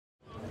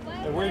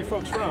Where are you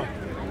folks from?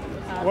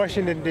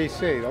 Washington,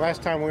 D.C. The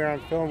last time we were on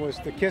film was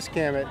the Kiss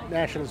Cam at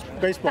National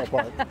Baseball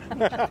Park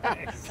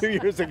 2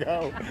 years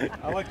ago.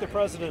 I like the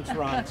president's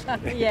runs.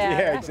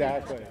 Yeah,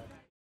 exactly.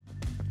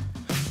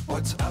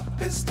 What's up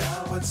is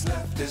down, what's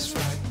left is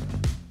right.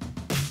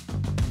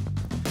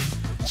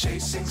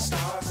 Chasing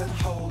stars and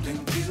holding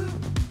you.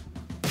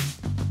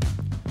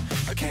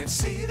 I can't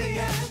see the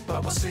end,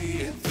 but we'll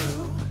see it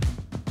through.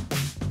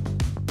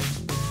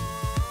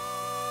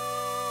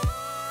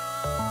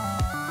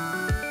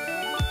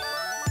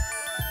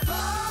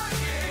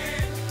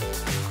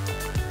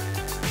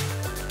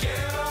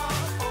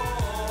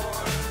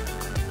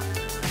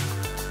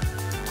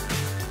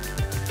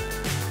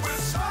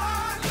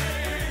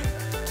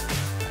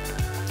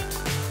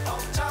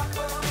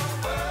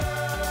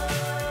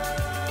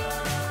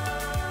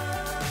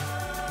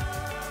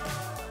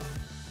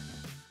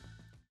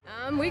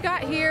 We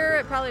got here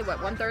at probably what,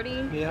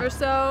 1:30 or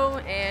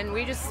so, and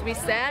we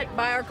sat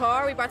by our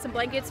car. We brought some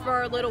blankets for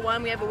our little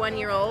one. We have a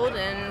 1-year-old,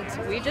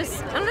 and we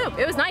just, I don't know,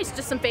 it was nice,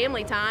 just some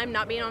family time,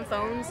 not being on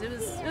phones. It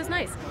was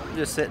nice.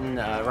 Just sitting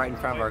right in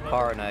front of our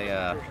car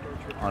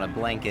on a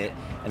blanket,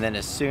 and then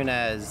as soon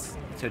as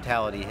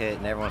totality hit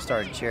and everyone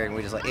started cheering,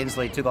 we just like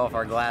instantly took off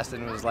our glasses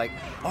and was like,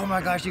 oh my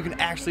gosh, you can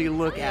actually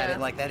look at it.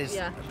 Like, that is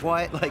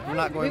what? Like, we're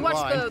not going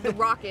blind. We watched the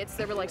rockets.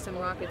 There were like some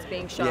rockets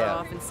being shot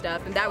off and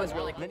stuff, and that was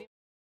really cool.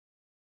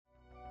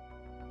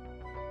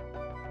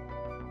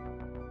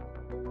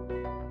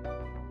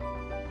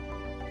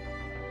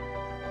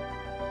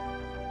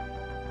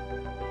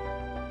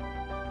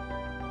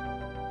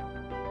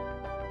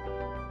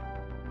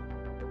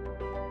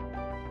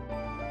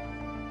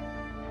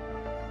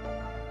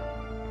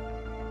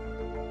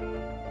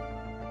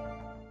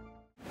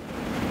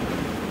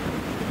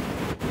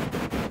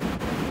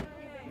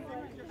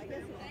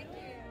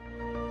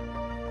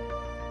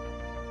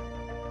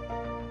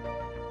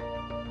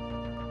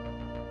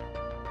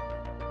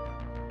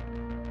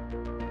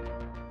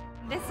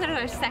 This is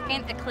our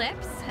second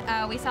Eclipse.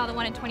 We saw the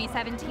one in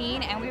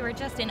 2017 and we were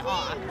just in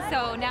awe.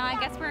 So now I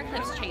guess we're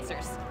Eclipse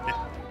chasers.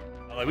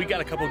 We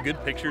got a couple of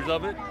good pictures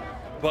of it,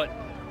 but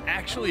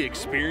actually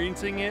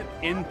experiencing it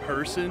in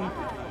person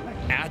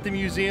at the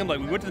museum, like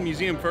we went to the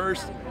museum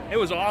first, it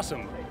was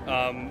awesome.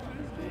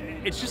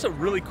 It's just a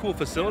really cool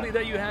facility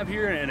that you have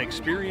here and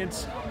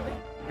experience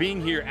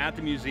being here at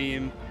the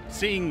museum,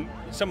 seeing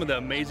some of the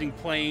amazing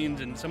planes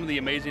and some of the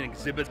amazing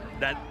exhibits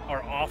that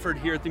are offered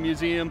here at the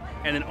museum,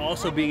 and then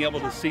also being able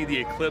to see the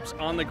Eclipse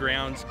on the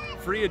grounds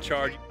free of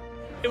charge.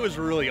 It was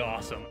really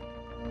awesome.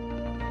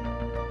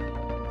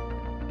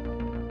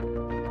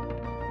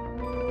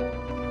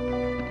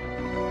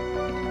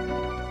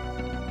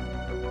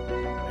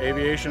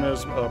 Aviation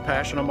is a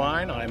passion of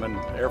mine. I'm an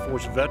Air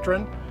Force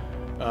veteran.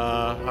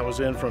 I was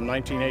in from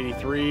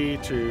 1983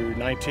 to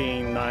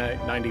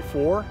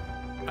 1994.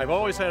 I've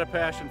always had a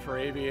passion for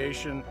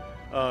aviation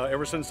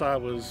ever since I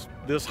was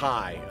this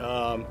high.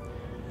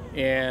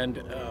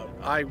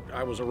 I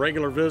was a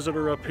regular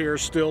visitor up here,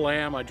 still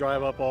am. I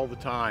drive up all the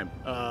time.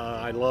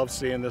 I love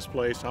seeing this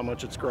place, how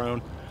much it's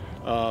grown.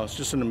 It's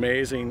just an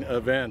amazing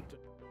event.